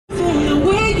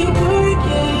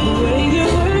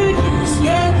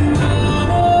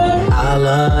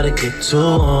love to get to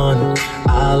one.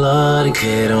 I love to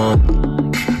get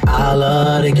on. I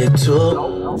love to get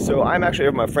to. So I'm actually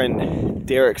over at my friend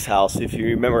Derek's house. If you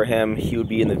remember him, he would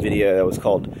be in the video that was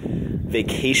called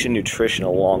Vacation Nutrition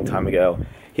a long time ago.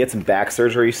 He had some back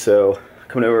surgery, so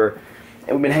coming over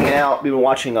and we've been hanging out. We've been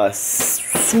watching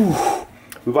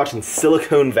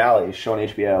Silicon Valley, show on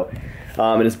HBO.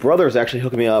 And his brother is actually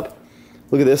hooking me up.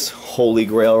 Look at this holy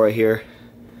grail right here.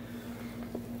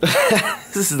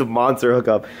 This is the Monster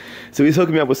hookup. So he's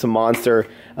hooking me up with some Monster.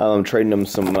 I'm trading him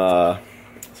some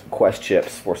Quest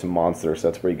chips for some Monster, so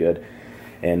that's pretty good.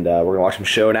 And we're gonna watch some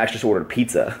show, and actually just ordered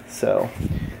pizza. So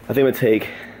I think I'm gonna take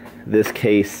this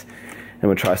case and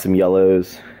we'll try some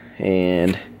yellows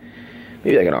and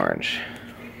maybe like an orange.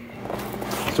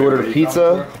 So ordered a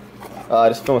pizza.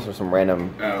 Just filming for some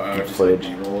random footage.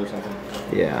 B-roll or something.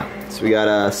 Yeah. So we got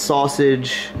a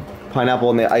sausage,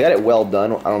 pineapple, and I got it well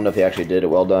done. I don't know if they actually did it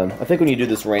well done. I think when you do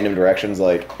this random directions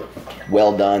like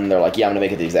well done, they're like, yeah, I'm gonna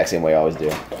make it the exact same way I always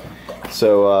do.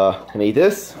 So I'm gonna eat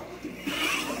this.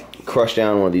 Crush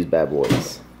down one of these bad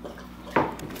boys.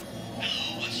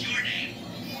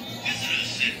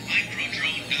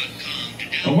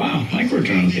 Oh wow,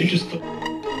 microdrones, they just...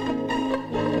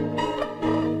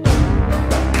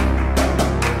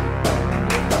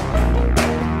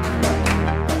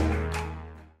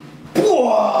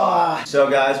 So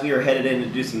guys, we are headed in to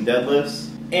do some deadlifts,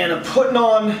 and I'm putting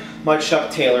on my Chuck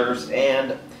Taylors,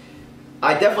 and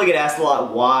I definitely get asked a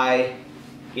lot why,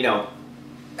 you know,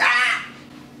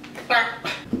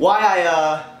 why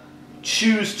I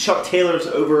choose Chuck Taylors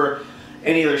over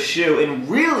any other shoe, and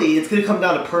really it's going to come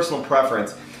down to personal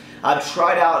preference. I've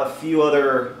tried out a few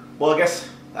other, well I guess,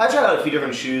 I tried out a few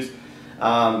different shoes, you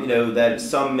know, that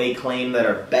some may claim that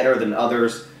are better than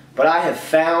others, but I have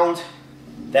found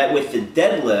that with the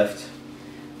deadlift,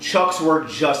 Chucks work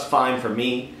just fine for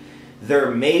me.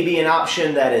 There may be an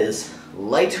option that is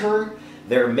lighter,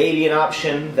 there may be an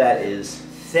option that is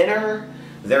thinner,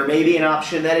 there may be an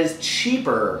option that is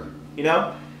cheaper, you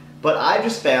know? But I've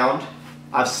just found,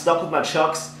 I've stuck with my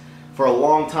Chucks for a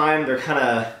long time. They're kind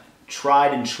of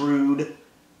tried and true.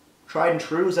 Tried and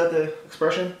true, is that the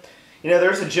expression? You know,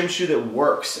 there's a gym shoe that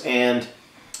works, and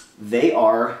they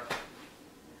are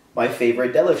my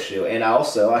favorite deadlift shoe. And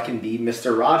I can be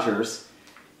Mr. Rogers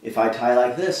if I tie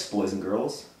like this, boys and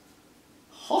girls.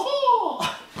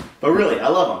 Ha-ha! But really, I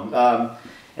love them.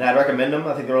 And I'd recommend them.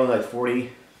 I think they're only like 40,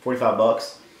 45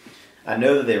 bucks. I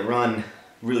know that they run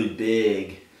really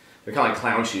big. They're kind of like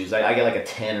clown shoes. I get like a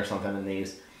 10 or something in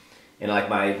these. And like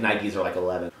my Nikes are like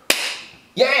 11.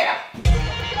 Yeah!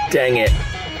 Dang it.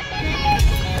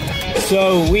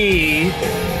 So we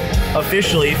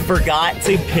officially forgot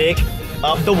to pick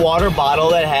up the water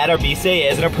bottle that had our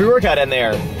BCAAs and our pre-workout in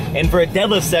there. And for a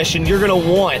deadlift session, you're gonna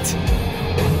want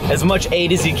as much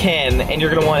aid as you can, and you're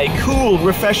gonna want a cool,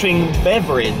 refreshing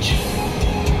beverage.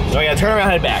 So I gotta turn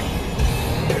around and head back.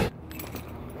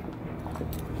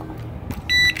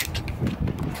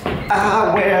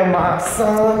 I wear my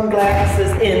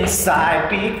sunglasses inside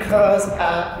because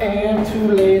I am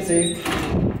too lazy.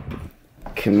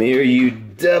 Come here, you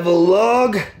devil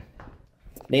log.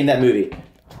 Name that movie.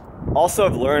 Also,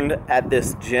 I've learned at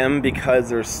this gym, because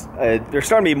there's starting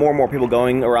to be more and more people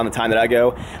going around the time that I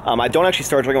go. I don't actually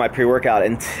start drinking my pre-workout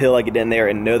until I get in there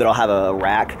and know that I'll have a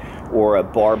rack or a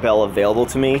barbell available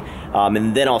to me,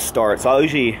 and then I'll start. So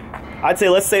I'd say,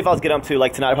 let's say if I was getting up to,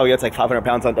 like tonight, I probably get like 500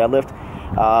 pounds on deadlift.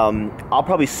 I'll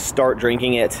probably start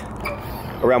drinking it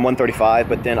around 135,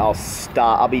 but then I'll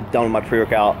stop. I'll be done with my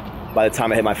pre-workout by the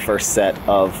time I hit my first set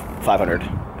of 500.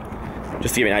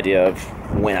 Just to give you an idea of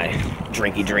when I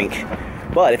drink.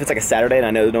 But if it's like a Saturday and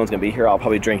I know that no one's gonna be here, I'll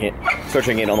probably start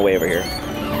drinking it on the way over here.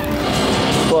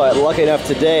 But lucky enough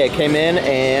today, I came in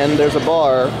and there's a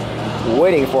bar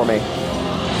waiting for me.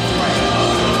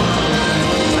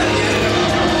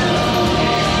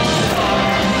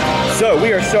 So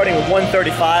we are starting with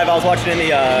 135. I was watching in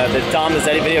the Dom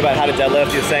Mazzetti video about how to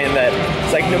deadlift. He was saying that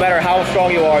it's like no matter how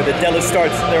strong you are, the deadlift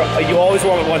starts, you always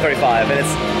warm up 135. And it's,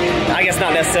 I guess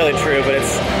not necessarily true, but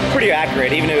it's pretty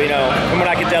accurate. Even though, you know, when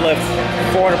I can deadlift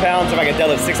 400 pounds, or if I can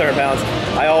deadlift 600 pounds,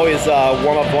 I always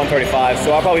warm up 135.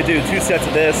 So I'll probably do 2 sets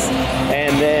of this,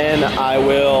 and then I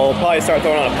will probably start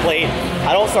throwing on a plate.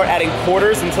 I don't start adding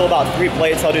quarters until about 3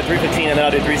 plates. I'll do 315, and then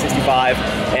I'll do 365.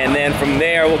 And then from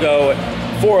there, we'll go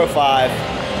 405,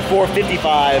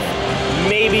 455,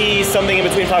 maybe something in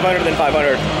between 500 and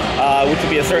 500, which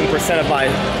would be a certain percent of my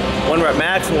 1 rep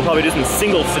max, and we'll probably do some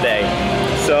singles today.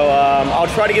 So I'll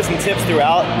try to give some tips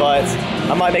throughout, but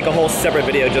I might make a whole separate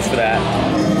video just for that.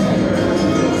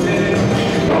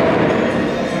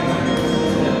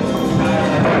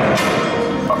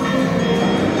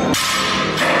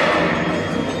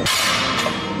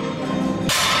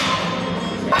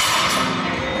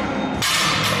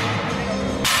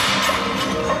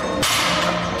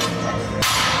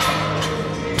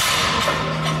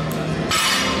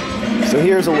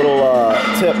 here's a little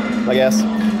tip, I guess.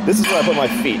 This is where I put my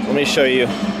feet. Let me show you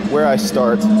where I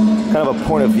start, kind of a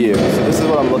point of view. So this is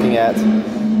what I'm looking at.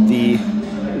 The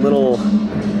little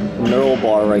knurl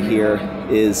bar right here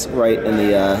is right in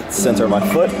the center of my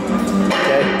foot.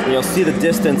 Okay, and you'll see the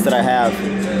distance that I have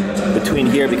between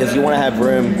here because you want to have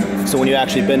room so when you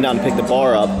actually bend down to pick the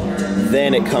bar up,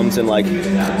 then it comes in like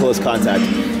close contact.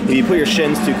 If you put your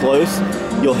shins too close,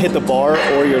 you'll hit the bar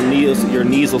or your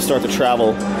knees will start to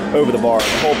travel over the bar.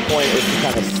 The whole point is to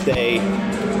kind of stay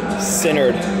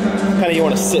centered. Kind of you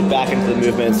want to sit back into the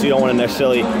movement, so you don't want to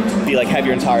necessarily be like have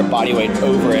your entire body weight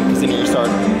over it because then you're going to start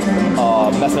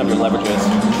messing up your leverages.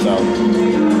 So,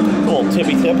 cool,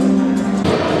 tippy tip.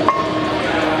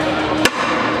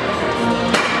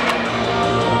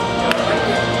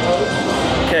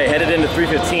 Okay, headed into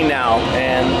 315 now,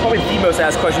 and probably the most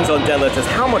asked questions on deadlifts is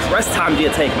how much rest time do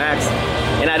you take, Max?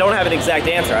 And I don't have an exact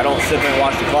answer. I don't sit there and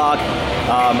watch the clock.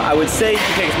 I would say you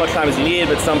can take as much time as you need,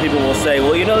 but some people will say,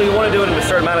 well, you know, you want to do it in a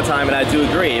certain amount of time, and I do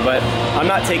agree, but I'm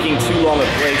not taking too long of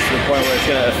breaks to the point where it's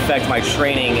going to affect my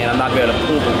training, and I'm not going to be able to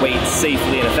pull the weight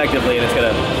safely and effectively, and it's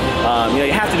going to, you know,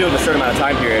 you have to do it in a certain amount of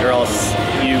time period, or else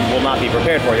you will not be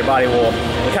prepared for it. Your body will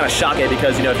kind of shock it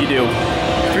because, you know, if you do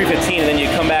 315 and then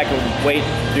you come back and wait,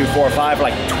 do 4 or 5 for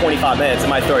like 25 minutes, it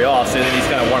might throw you off, so then you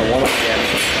just kind of want to warm up again.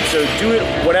 So do it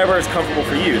whatever is comfortable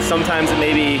for you. Sometimes it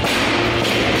may be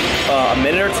a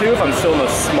minute or two if I'm still in the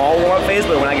small warm-up phase,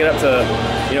 but when I get up to,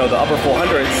 you know, the upper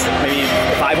 400s, maybe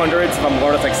 500s, if I'm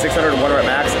learning like 600 or 1 rep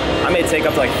max, I may take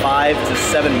up to like 5 to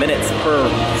 7 minutes per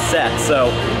set. So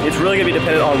it's really gonna be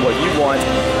dependent on what you want.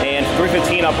 And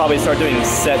 315, I'll probably start doing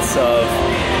sets of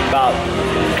about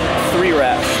 3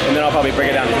 reps, and then I'll probably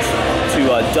break it down to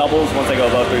doubles once I go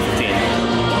above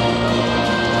 315.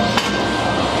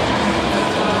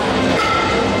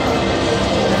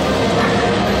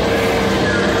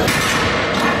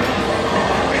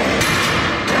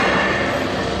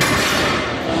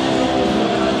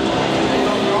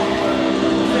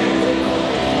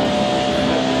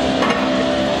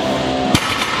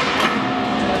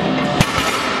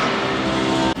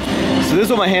 So this is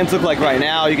what my hands look like right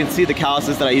now. You can see the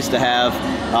calluses that I used to have.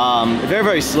 They're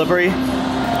very slippery,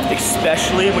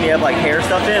 especially when you have like hair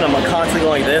stuff in. I'm constantly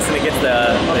going like this and it gets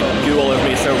the goo all over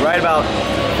me. So right about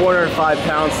 405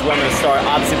 pounds is when I'm gonna start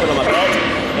obviously putting on my belt.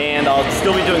 And I'll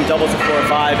still be doing doubles at 4 or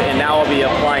 5, and now I'll be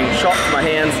applying chalk to my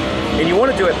hands. And you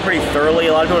want to do it pretty thoroughly.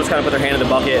 A lot of people just kind of put their hand in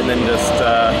the bucket and then just,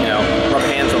 you know, rub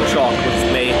hands on the chalk, which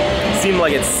may seem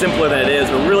like it's simpler than it is,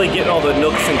 but really getting all the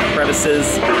nooks and crevices.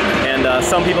 And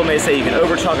some people may say you can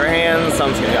over chalk your hands,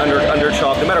 some say under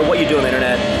chalk. No matter what you do on the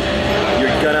internet, you're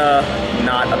gonna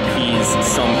not appease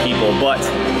some people. But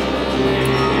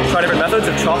try different methods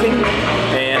of chalking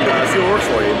and see what works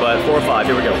for you. But 4 or 5,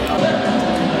 here we go.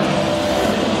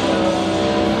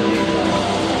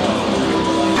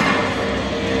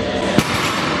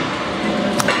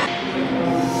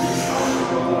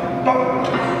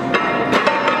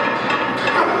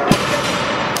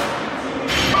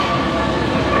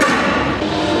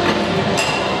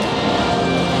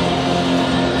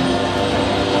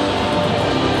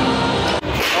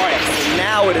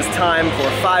 It is time for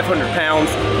 500 pounds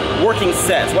working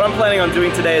sets. What I'm planning on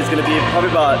doing today is going to be probably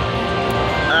about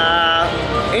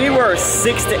anywhere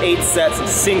 6 to 8 sets of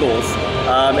singles.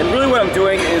 And really what I'm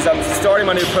doing is I'm starting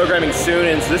my new programming soon,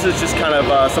 and so this is just kind of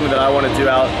something that I want to do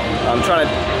out. I'm trying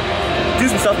to do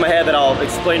some stuff in my head that I'll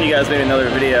explain to you guys maybe in another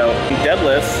video.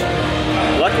 Deadlifts,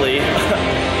 luckily,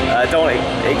 don't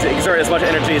exert as much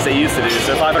energy as they used to do,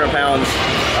 so 500 pounds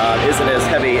isn't as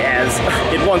heavy as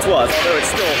it once was, although it's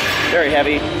still very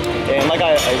heavy. And like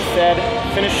I said,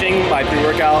 finishing my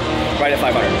pre-workout right at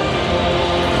 500.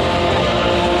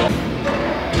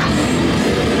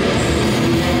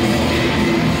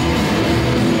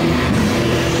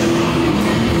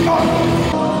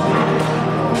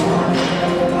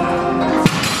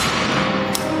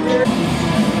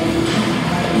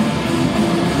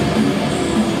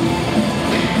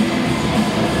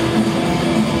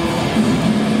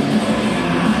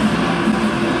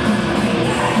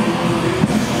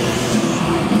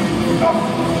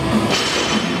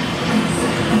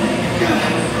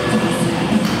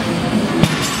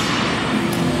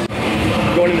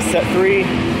 Going into set 3,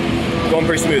 going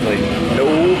pretty smoothly,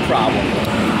 no problem.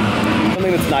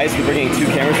 Something that's nice with bringing 2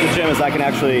 cameras to the gym is I can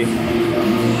actually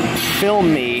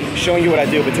film me showing you what I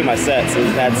do between my sets. And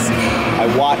that's, I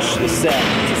watch the set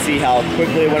to see how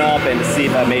quickly it went up and to see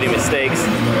if I made any mistakes,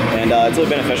 and it's really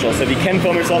beneficial. So if you can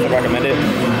film yourself, I'd recommend it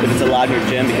if it's allowed in your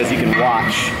gym, because you can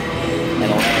watch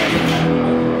and learn.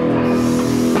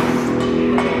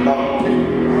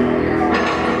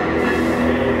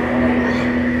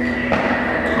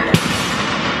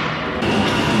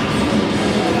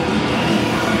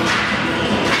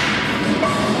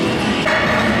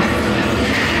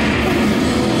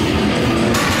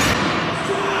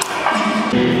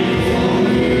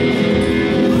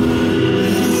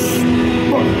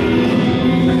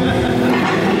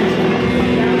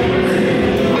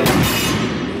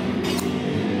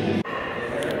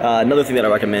 other thing that I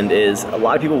recommend is a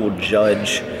lot of people will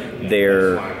judge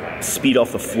their speed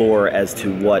off the floor as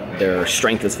to what their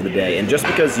strength is for the day. And just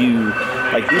because you,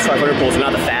 like these 500 pulls are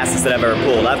not the fastest that I've ever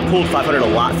pulled. I've pulled 500 a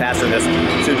lot faster than this.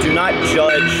 So do not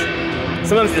judge.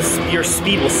 Sometimes your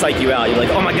speed will psych you out. You're like,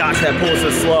 oh my gosh, that pull is so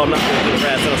slow, I'm not going to do the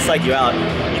rest. It'll psych you out.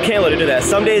 You can't let it do that.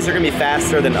 Some days you're going to be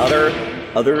faster than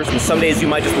others, and some days you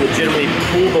might just legitimately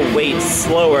pull the weight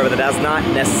slower, but that does not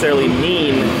necessarily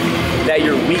mean that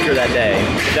you're weaker that day,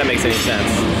 if that makes any sense.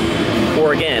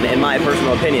 Or again, in my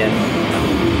personal opinion,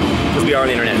 because we are on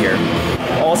the internet here.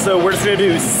 Also, we're just going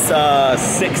to do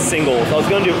 6 singles. I was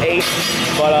going to do 8,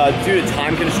 but due to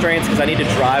time constraints, because I need to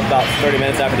drive about 30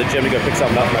 minutes after the gym to go pick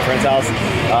something up at my friend's house,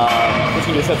 we're just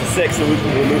going to do set to 6, so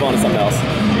we'll move on to something else.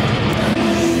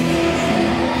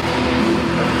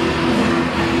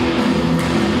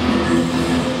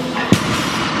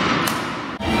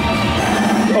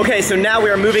 Okay, so now we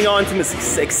are moving on to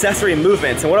accessory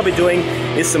movements, and what I'll be doing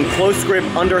is some close grip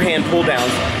underhand pull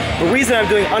downs. The reason I'm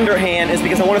doing underhand is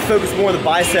because I want to focus more on the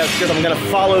biceps, because I'm going to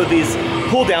follow these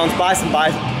pull downs by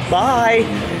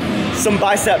some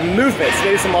bicep movements,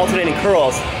 maybe some alternating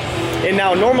curls. And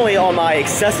now normally on my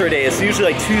accessory days, so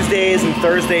usually like Tuesdays and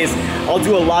Thursdays, I'll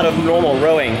do a lot of normal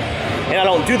rowing, and I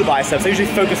don't do the biceps. I usually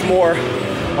focus more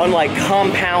on like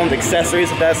compound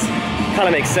accessories, if that's kind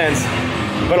of makes sense.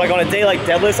 But like on a day like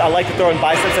deadlifts, I like to throw in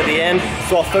biceps at the end,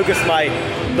 so I'll focus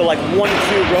the like 1 to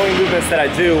 2 rowing movements that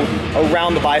I do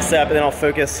around the bicep, and then I'll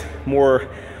focus more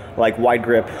like wide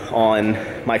grip on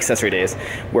my accessory days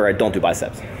where I don't do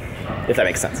biceps, if that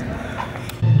makes sense.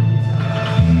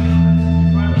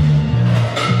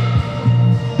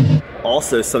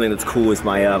 Also, something that's cool is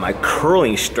my my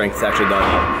curling strength's actually gone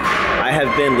up. I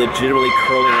have been legitimately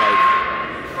curling like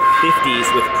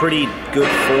 50s with pretty good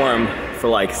form for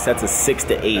like sets of 6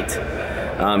 to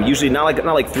 8. Usually not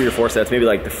like 3 or 4 sets, maybe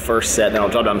like the first set, then I'll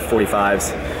drop down to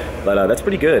 45s. But that's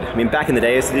pretty good. I mean, back in the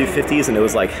day I used to do 50s and it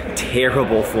was like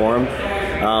terrible form.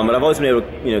 But I've always been able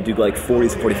to do like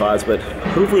 40s and 45s, but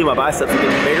hopefully my biceps are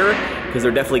getting bigger because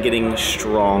they're definitely getting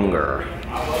stronger.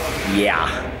 Yeah.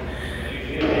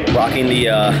 Rocking the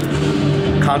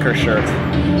Conquer shirt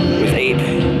with 8.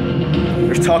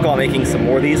 There's talk about making some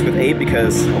more of these with 8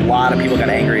 because a lot of people got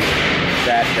angry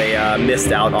that they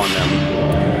missed out on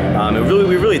them.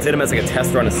 We really did them as like a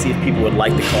test run to see if people would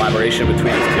like the collaboration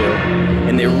between the two,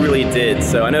 and they really did.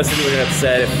 So I know some people are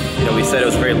upset if we said it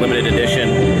was a very limited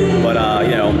edition, but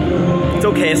it's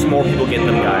okay if some more people get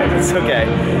them, guys. It's okay.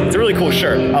 It's a really cool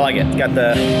shirt. I like it. Got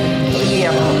the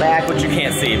EM on the back, which you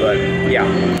can't see, but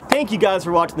yeah. Thank you guys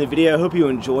for watching the video. I hope you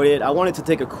enjoyed it. I wanted to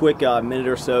take a quick minute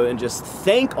or so and just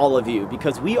thank all of you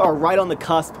because we are right on the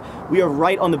cusp. We are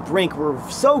right on the brink. We're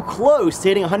so close to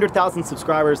hitting 100,000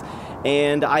 subscribers,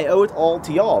 and I owe it all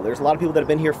to y'all. There's a lot of people that have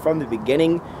been here from the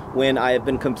beginning when I have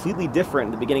been completely different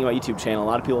at the beginning of my YouTube channel. A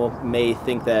lot of people may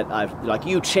think that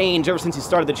you changed ever since you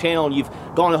started the channel and you've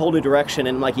gone a whole new direction,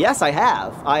 and I'm like, yes, I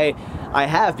have. I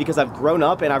have, because I've grown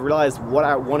up and I've realized what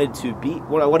I wanted to be,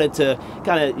 what I wanted to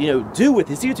kind of, do with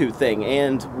this YouTube thing,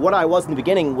 and what I was in the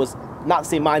beginning was not the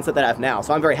same mindset that I have now.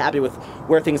 So I'm very happy with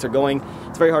where things are going.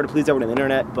 It's very hard to please everyone on the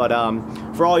internet, but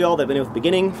for all y'all that have been here from the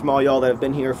beginning, from all y'all that have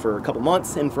been here for a couple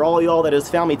months, and for all y'all that has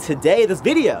found me today, this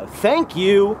video, thank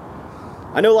you.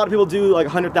 I know a lot of people do like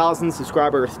 100,000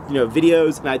 subscriber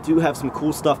videos, and I do have some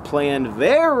cool stuff planned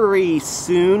very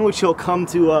soon, which you'll come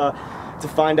to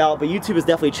find out. But YouTube has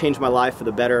definitely changed my life for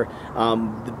the better.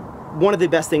 One of the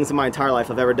best things in my entire life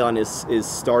I've ever done is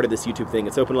started this YouTube thing.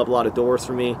 It's opened up a lot of doors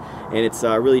for me, and it's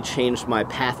really changed my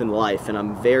path in life, and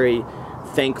I'm very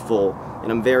thankful, and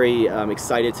I'm very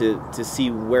excited to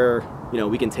see where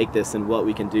we can take this and what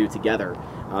we can do together,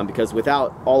 because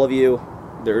without all of you,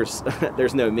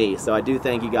 there's no me. So I do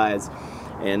thank you guys,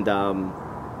 and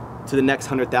to the next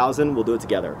 100,000, we'll do it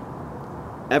together.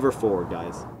 Ever forward,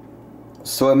 guys.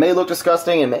 So it may look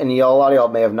disgusting, and a lot of y'all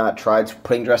may have not tried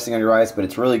putting dressing on your rice, but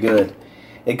it's really good.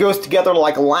 It goes together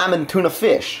like lamb and tuna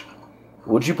fish.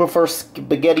 Would you prefer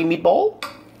spaghetti meatball?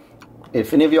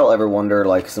 If any of y'all ever wonder,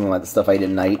 like, some of the stuff I eat at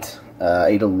night,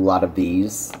 I eat a lot of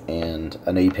these, and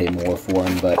I know you pay more for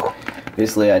them, but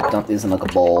basically I dump these in like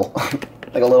a bowl,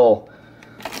 like a little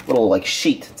like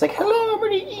sheet. It's like, hello, I'm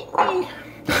ready to eat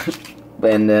me.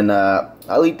 And then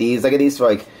I'll eat these. I get these for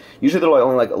like, usually they're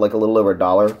only like a little over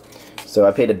 $1. So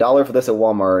I paid $1 for this at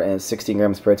Walmart, and 16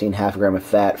 grams of protein, half a gram of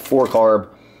fat, 4 carb,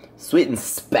 sweet and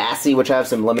spicy, which I have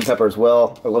some lemon pepper as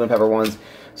well, or lemon pepper ones.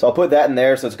 So I'll put that in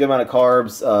there, so it's a good amount of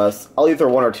carbs. I'll either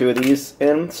throw 1 or 2 of these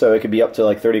in, so it could be up to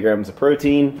like 30 grams of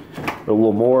protein, or a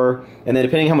little more. And then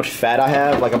depending on how much fat I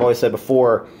have, like I've always said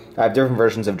before, I have different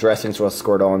versions of dressings to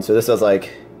squirt on. So this has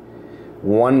like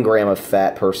 1 gram of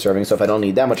fat per serving. So if I don't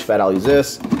need that much fat, I'll use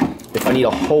this. If I need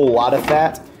a whole lot of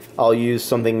fat, I'll use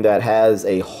something that has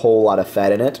a whole lot of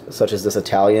fat in it, such as this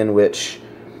Italian, which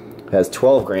has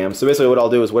 12 grams. So basically what I'll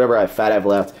do is whatever fat I have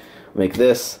left, make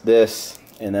this,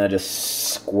 and then I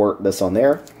just squirt this on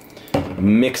there,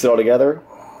 mix it all together,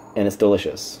 and it's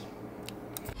delicious.